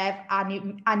pedophilia have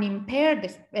an impaired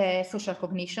social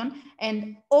cognition,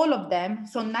 and all of them,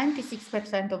 so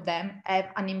 96% of them,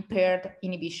 have an impaired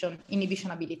inhibition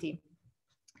ability.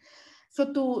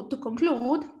 So to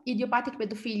conclude, idiopathic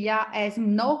pedophilia has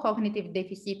no cognitive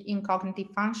deficit in cognitive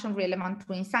function relevant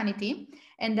to insanity,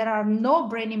 and there are no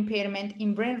brain impairment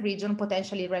in brain region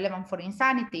potentially relevant for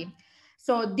insanity.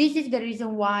 So this is the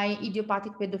reason why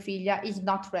idiopathic pedophilia is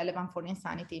not relevant for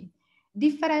insanity.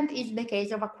 Different is the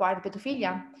case of acquired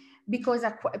pedophilia, because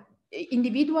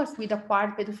individuals with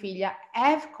acquired pedophilia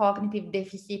have cognitive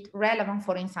deficit relevant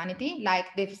for insanity, like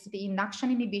deficit in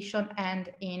action inhibition and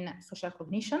in social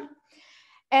cognition.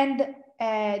 And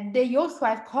they also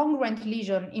have congruent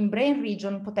lesion in brain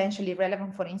region potentially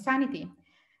relevant for insanity.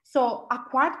 So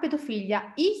acquired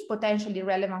pedophilia is potentially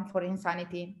relevant for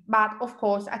insanity, but of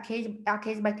course, a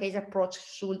case-by-case approach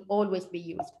should always be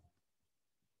used.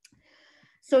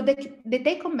 So the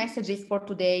take-home messages for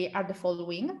today are the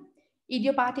following.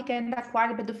 Idiopathic and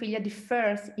acquired pedophilia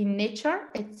differs in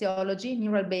nature, etiology,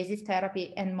 neural basis,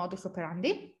 therapy, and modus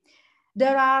operandi.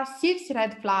 There are 6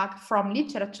 red flags from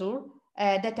literature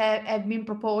that have been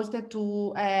proposed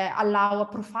to allow a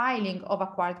profiling of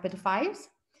acquired pedophiles.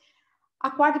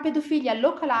 Acquired pedophilia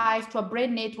localized to a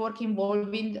brain network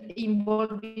involving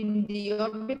the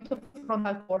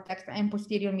orbitofrontal cortex and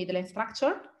posterior midline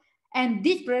structure, and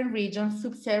this brain region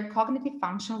subserve cognitive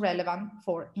function relevant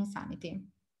for insanity.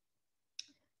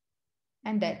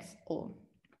 And that's all.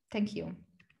 Thank you.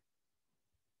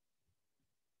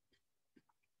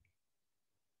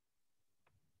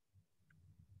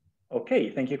 Okay,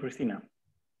 thank you, Christina.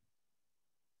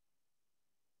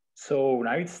 So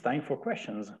now it's time for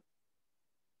questions.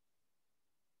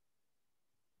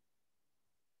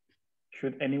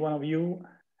 should any one of you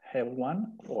have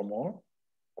one or more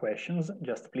questions,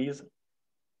 just please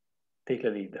take the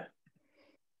lead.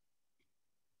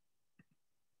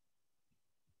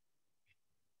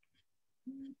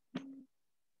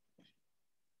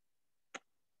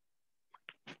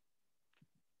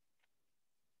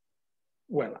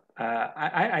 Well,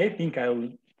 I think I'll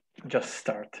just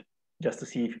start, just to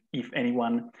see if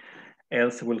anyone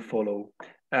else will follow.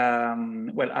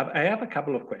 Well, I have a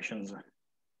couple of questions,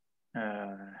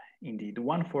 indeed.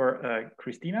 One for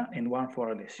Cristina and one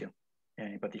for Alessio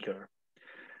in particular.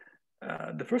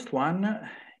 The first one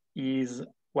is,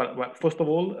 well first of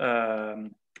all,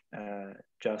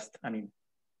 just, I mean,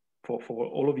 for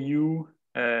all of you,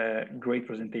 great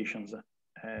presentations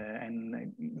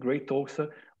and great talks,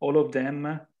 all of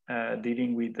them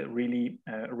dealing with really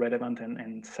relevant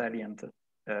and salient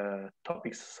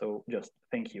topics. So just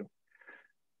thank you.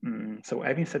 So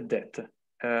having said that,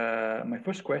 my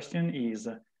first question is,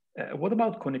 what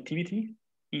about connectivity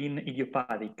in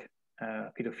idiopathic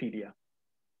pedophilia?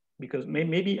 Because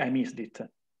maybe I missed it,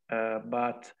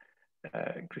 but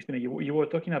Cristina, you were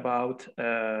talking about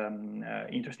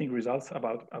interesting results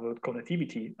about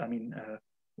connectivity. I mean,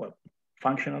 well,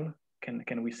 functional,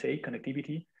 can we say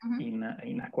connectivity in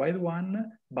acquired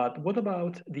one? But what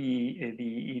about the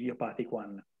idiopathic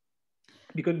one?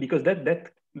 Because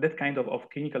that kind of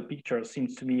clinical picture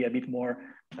seems to me a bit more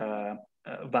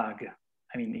vague.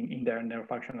 I mean, in their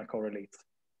neurofunctional correlates.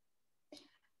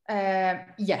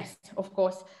 Yes, of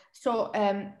course. So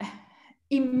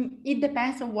it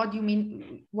depends on what you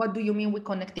mean. What do you mean with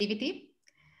connectivity?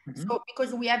 So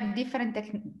because we have different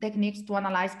techniques to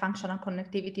analyze functional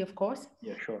connectivity, of course.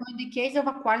 Yeah, sure. So in the case of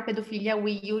acquired pedophilia,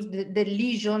 we use the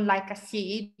lesion like a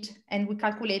seed, and we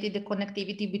calculated the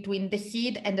connectivity between the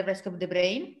seed and the rest of the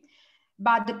brain.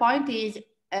 But the point is,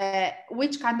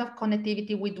 which kind of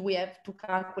connectivity would we have to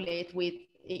calculate with?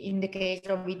 In the case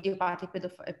of idiopathic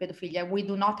pedophilia, we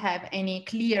do not have any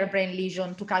clear brain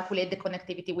lesion to calculate the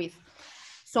connectivity with.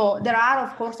 So there are,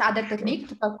 of course, other techniques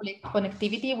to calculate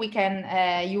connectivity. We can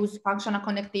use functional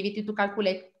connectivity to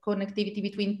calculate connectivity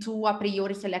between two a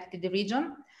priori selected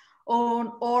regions,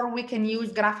 or we can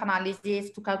use graph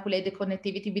analysis to calculate the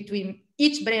connectivity between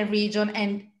each brain region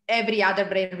and every other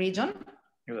brain region.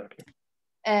 Exactly.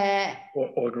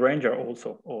 Or Granger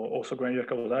also, or also Granger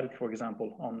causality, for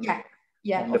example, on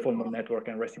the formal network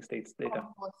and resting states data.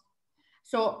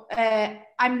 So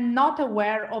I'm not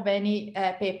aware of any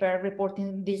paper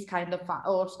reporting this kind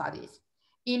of studies.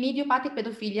 In idiopathic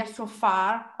pedophilia, so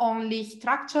far, only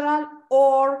structural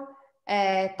or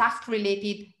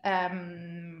task-related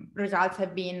results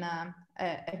have been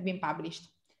published.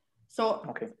 So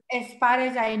as far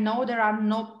as I know, there are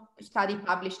no studies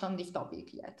published on this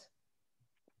topic yet.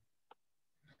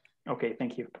 Okay,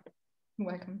 thank you. You're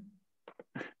welcome.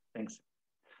 Thanks.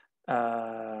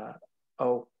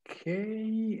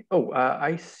 Okay. Oh,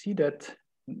 I see that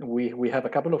we have a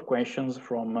couple of questions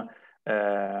from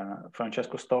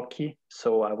Francesco Stocchi,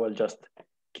 so I will just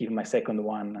give my second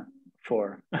one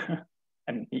for,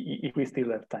 and if we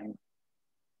still have time.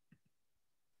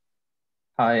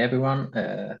 Hi everyone,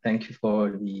 thank you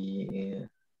for the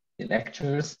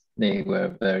lectures. They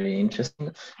were very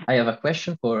interesting. I have a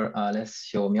question for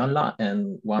Alessio Miolla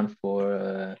and one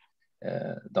for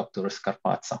Dr.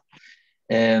 Scarpazza.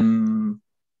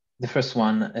 The first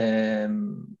one,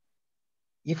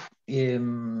 if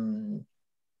the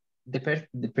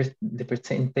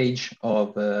percentage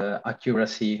of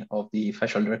accuracy of the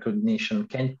facial recognition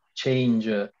can change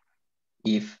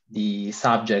if the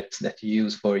subjects that you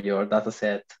use for your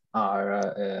dataset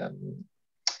are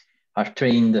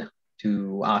trained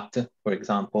to act, for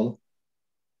example,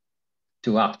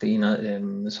 to act in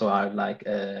a, so are like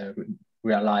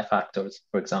real life actors,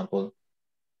 for example.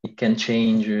 It can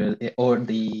change, or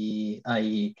the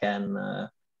AI can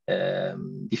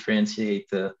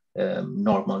differentiate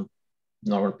normal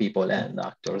people and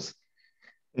actors.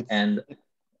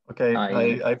 Okay,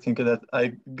 I think that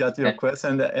I got your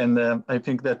question, and I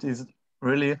think that is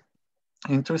really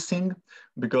interesting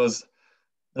because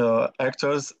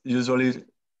actors usually,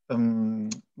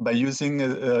 by using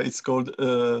it's called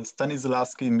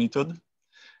Stanislavski method,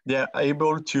 they are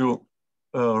able to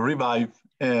revive,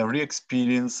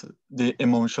 re-experience the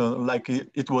emotion like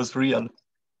it was real.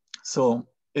 So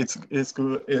it's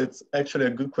good. It's actually a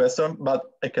good question, but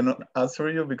I cannot answer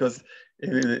you because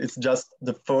it's just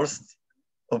the first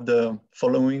of the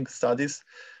following studies.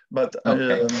 But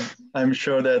I'm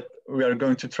sure that we are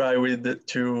going to try with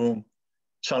to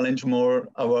challenge more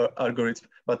our algorithm.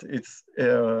 But it's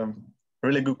a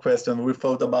really good question. We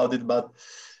thought about it, but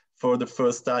for the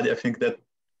first study, I think that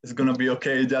it's going to be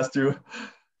okay just to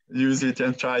use it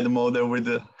and try the model with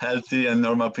the healthy and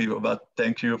normal people. But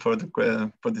thank you for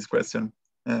this question.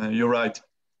 You're right.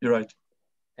 You're right.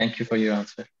 Thank you for your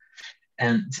answer.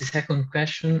 And the second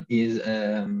question is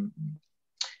on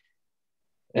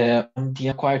the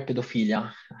acquired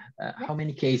pedophilia. How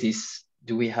many cases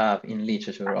do we have in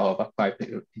literature of acquired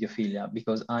pedophilia?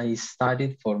 Because I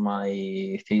studied for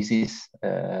my thesis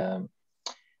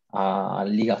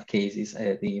legal cases,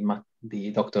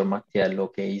 the Dr. Mattiello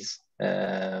case.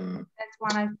 That's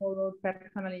one I followed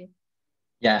personally.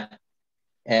 Yeah,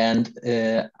 and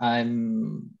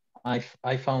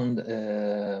I found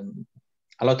a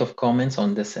lot of comments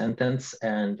on the sentence,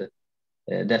 and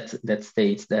that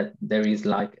states that there is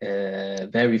like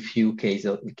very few cases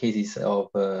of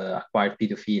acquired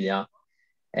pedophilia,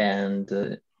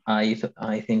 and I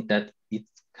think that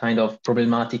it's kind of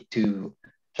problematic to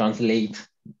translate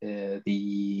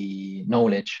the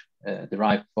knowledge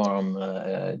derived from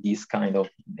these kind of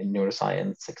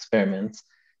neuroscience experiments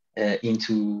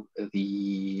into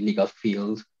the legal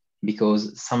field,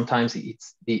 because sometimes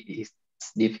it's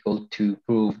difficult to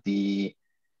prove the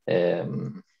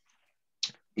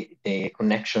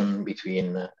connection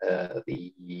between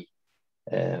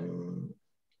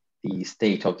the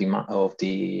state of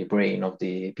the brain of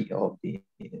the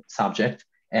subject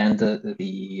and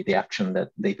the action that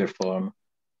they perform.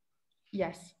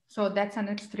 Yes, so that's an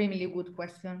extremely good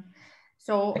question.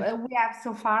 So we have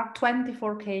so far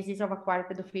 24 cases of acquired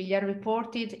pedophilia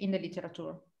reported in the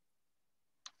literature.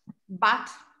 But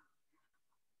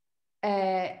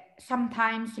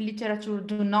sometimes literature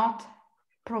do not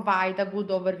provide a good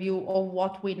overview of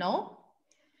what we know.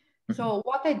 So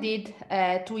what I did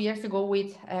 2 years ago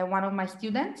with one of my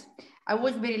students, I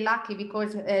was very lucky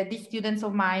because this student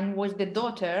of mine was the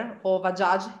daughter of a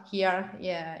judge here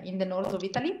in the north of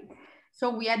Italy. So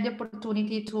we had the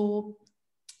opportunity to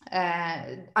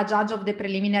a judge of the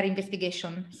preliminary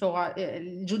investigation, so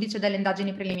giudice delle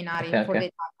indagini preliminari for the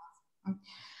Italians.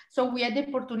 So we had the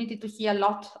opportunity to see a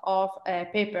lot of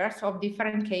papers of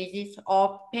different cases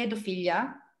of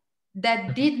pedophilia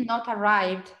that did not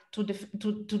arrive to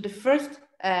the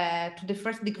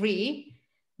first degree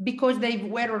because they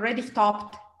were already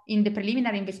stopped in the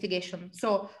preliminary investigation.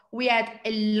 So we had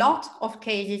a lot of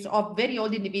cases of very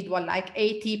old individuals, like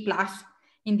 80 plus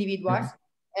individuals,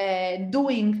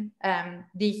 doing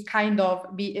this kind of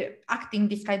acting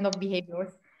this kind of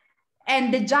behaviors,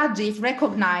 and the judges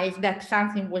recognized that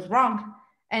something was wrong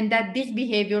and that these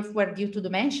behaviors were due to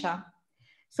dementia.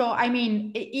 So I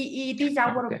mean, it is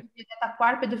our opinion that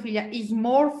acquired pedophilia is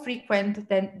more frequent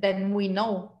than we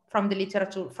know from the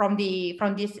literature, from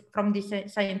this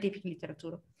scientific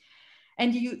literature.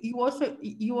 And you also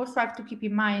have to keep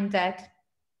in mind that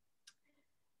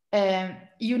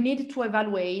you need to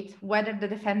evaluate whether the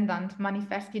defendant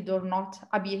manifested or not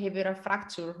a behavioral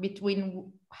fracture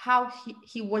between how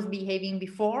he was behaving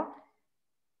before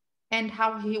and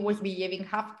how he was behaving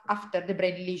after the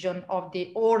brain lesion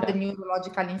the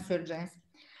neurological insurgence.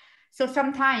 So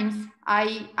sometimes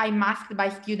I'm asked by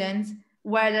students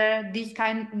whether these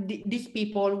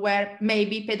people were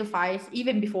maybe pedophiles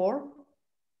even before,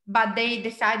 but they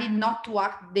decided not to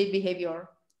act their behavior.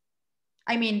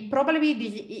 I mean, probably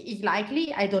this is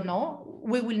likely, I don't know.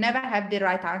 We will never have the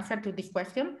right answer to this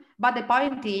question. But the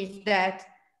point is that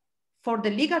for the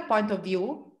legal point of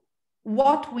view,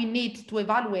 what we need to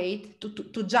evaluate,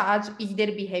 to judge is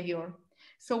their behavior.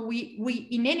 So we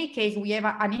in any case, we have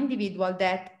an individual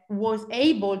that was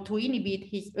able to inhibit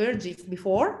his urges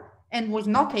before and was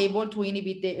not able to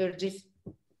inhibit the urges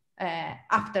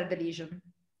after the lesion.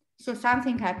 So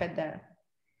something happened there.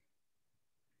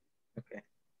 Okay.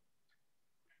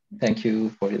 Thank you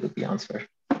for the answer.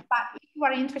 But if you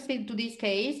are interested to this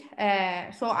case,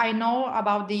 so I know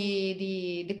about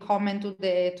the comment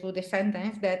to the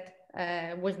sentence that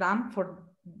was done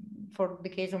for the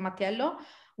case of Mattiello.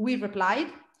 We replied.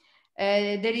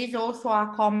 There is also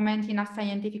a comment in a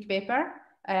scientific paper,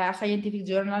 a scientific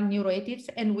journal, Neuroethics,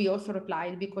 and we also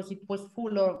replied because it was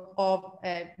full of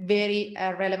very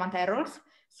relevant errors.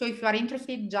 So if you are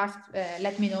interested, just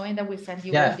let me know and I will send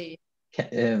you all the...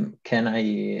 Can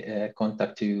I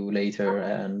contact you later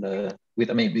and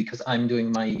because I'm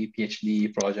doing my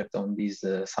PhD project on these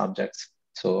subjects,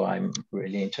 so I'm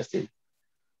really interested.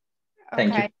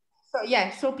 Thank you. So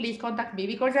yeah, so please contact me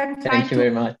because I'm trying to... Thank you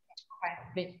very much. Okay,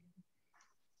 please.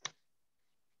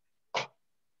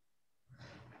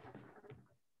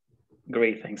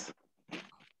 Great, thanks.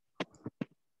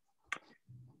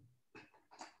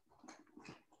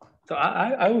 So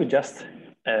I would just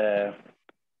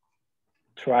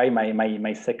try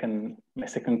my second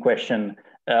question.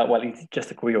 Well, it's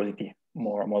just a curiosity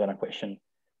more than a question.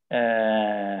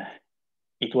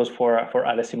 it was for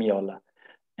Alessio Miolla.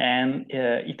 And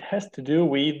it has to do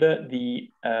with the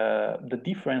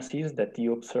differences that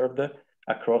you observed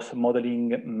across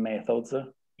modeling methods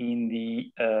in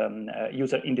the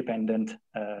user-independent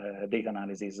data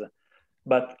analysis.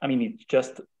 But I mean, it's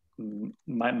just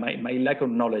my lack of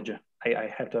knowledge.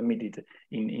 I have to admit it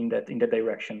in that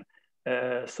direction.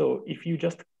 So if you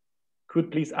just could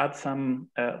please add some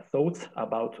thoughts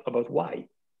about why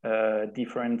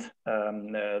different,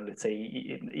 let's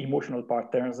say, emotional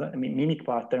patterns, I mean, mimic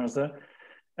patterns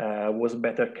was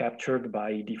better captured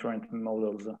by different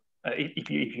models, if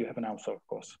you have an answer, of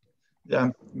course.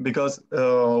 Yeah, because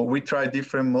we tried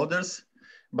different models,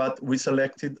 but we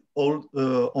selected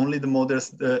only the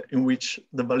models in which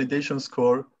the validation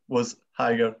score was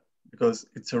higher, because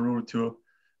it's a rule too,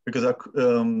 because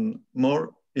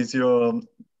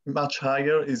much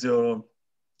higher is your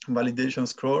validation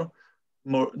score,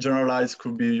 more generalized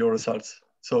could be your results.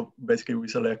 So basically we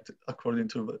select according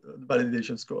to the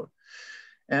validation score.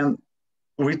 And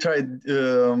we tried,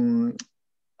 the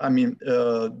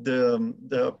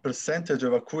percentage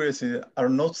of accuracy are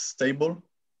not stable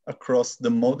across the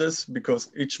models, because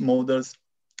each model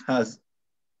has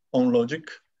own logic,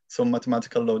 so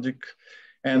mathematical logic.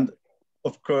 And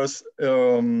of course,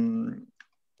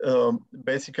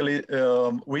 basically,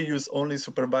 we use only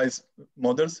supervised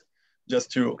models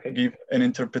just to give an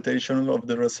interpretation of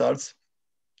the results.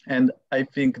 And I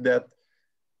think that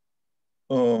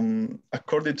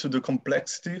according to the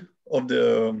complexity of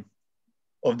the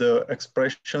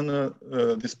expression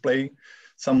display,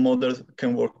 some models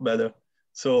can work better.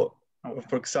 So,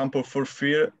 for example, for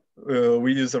fear,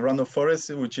 we use a random forest,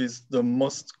 which is the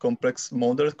most complex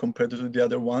model compared to the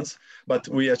other ones, but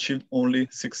we achieved only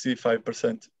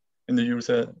 65% in the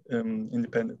user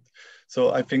independent.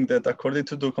 So I think that according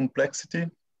to the complexity,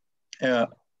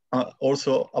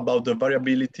 also about the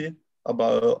variability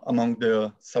among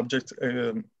the subjects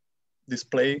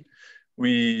display,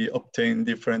 we obtain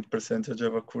different percentage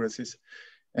of accuracies.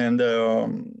 And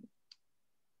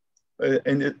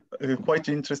it's quite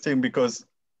interesting, because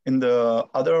in the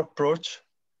other approach,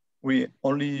 we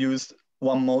only used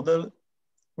one model.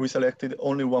 We selected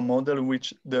only one model in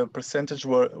which the percentage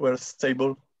were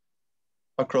stable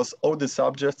across all the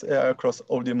subjects, across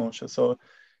all the emotions. So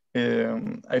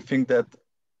I think that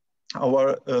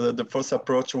the first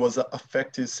approach was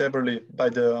affected severely by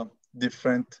the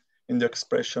different in the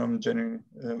expression, genuine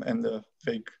and the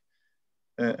fake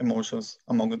emotions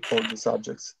among all the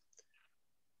subjects.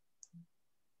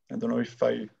 I don't know if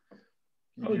I.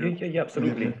 Oh yeah,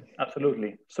 absolutely,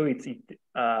 absolutely. So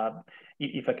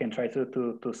if I can try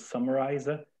to summarize,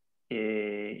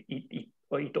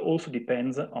 it also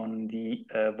depends on the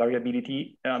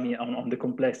variability. I mean, on the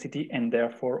complexity, and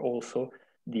therefore also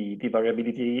the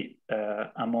variability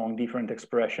among different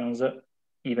expressions,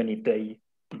 even if they,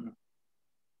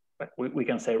 we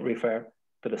can say, refer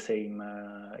to the same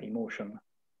emotion.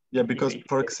 Yeah, because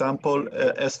for example,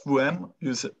 SVM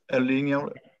use a linear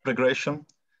regression,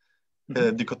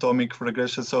 dichotomic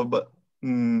regression. So, but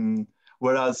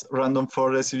whereas random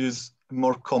forest use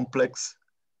more complex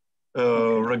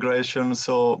regression.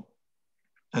 So,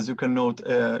 as you can note,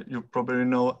 you probably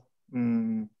know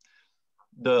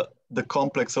the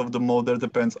complex of the model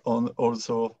depends on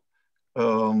also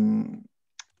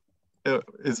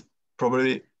is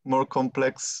probably more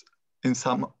complex in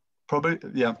some, probably,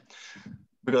 yeah,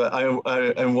 because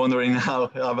I'm wondering how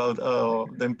about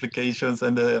the implications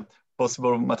and the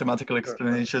possible mathematical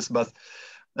explanations, but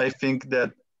I think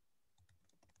that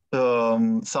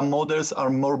some models are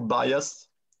more biased.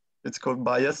 It's called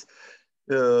bias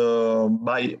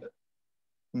by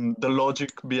the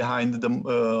logic behind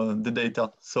the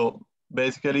data. So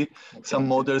basically, some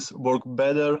models work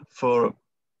better for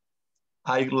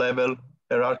high-level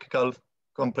hierarchical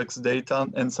complex data,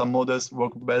 and some models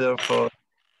work better for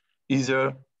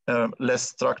easier, less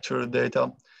structured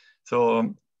data.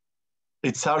 So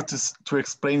it's hard to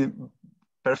explain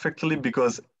perfectly,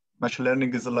 because machine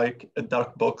learning is like a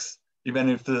dark box, even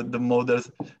if the models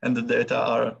and the data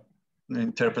are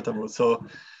interpretable. So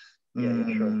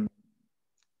sure.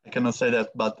 I cannot say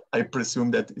that, but I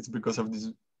presume that it's because of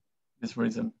this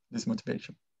reason, this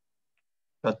motivation.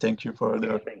 But thank you for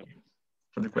the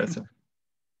question.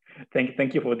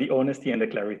 Thank you for the honesty and the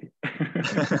clarity.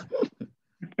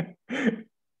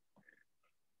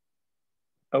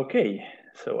 Okay,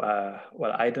 so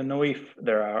well, I don't know if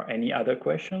there are any other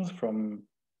questions from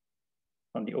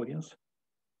the audience.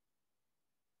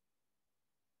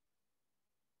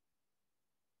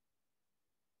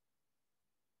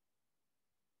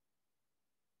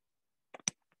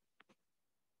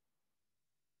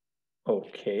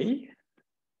 Okay.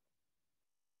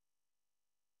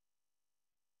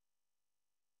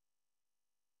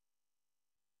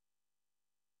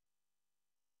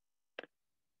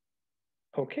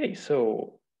 Okay,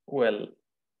 so, well,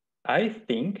 I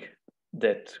think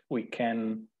that we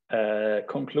can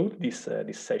conclude this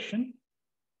session.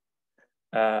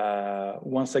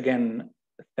 Once again,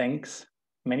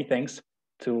 many thanks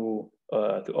to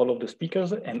all of the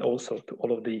speakers and also to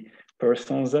all of the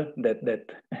persons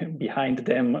that behind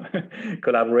them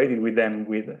collaborated with them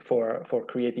for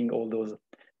creating all those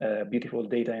beautiful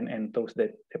data and talks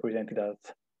that they presented us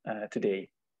today.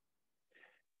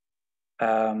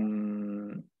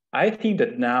 I think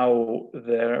that now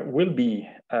there will be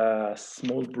a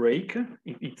small break.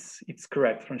 It's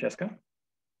correct, Francesca?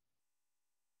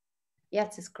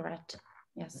 Yes, it's correct.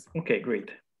 Yes. Okay, great.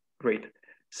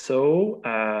 So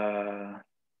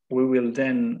we will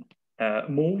then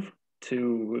move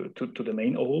to the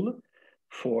main hall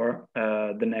for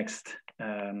the next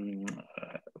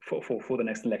for the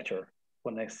next lecture,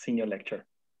 for the next senior lecture.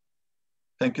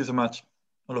 Thank you so much,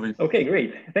 all of you. Okay,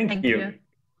 great. Thank you.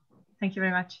 Thank you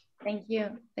very much. Thank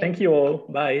you. Thank you all.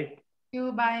 Bye.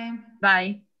 Bye.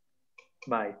 Bye.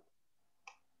 Bye.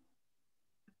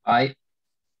 Bye.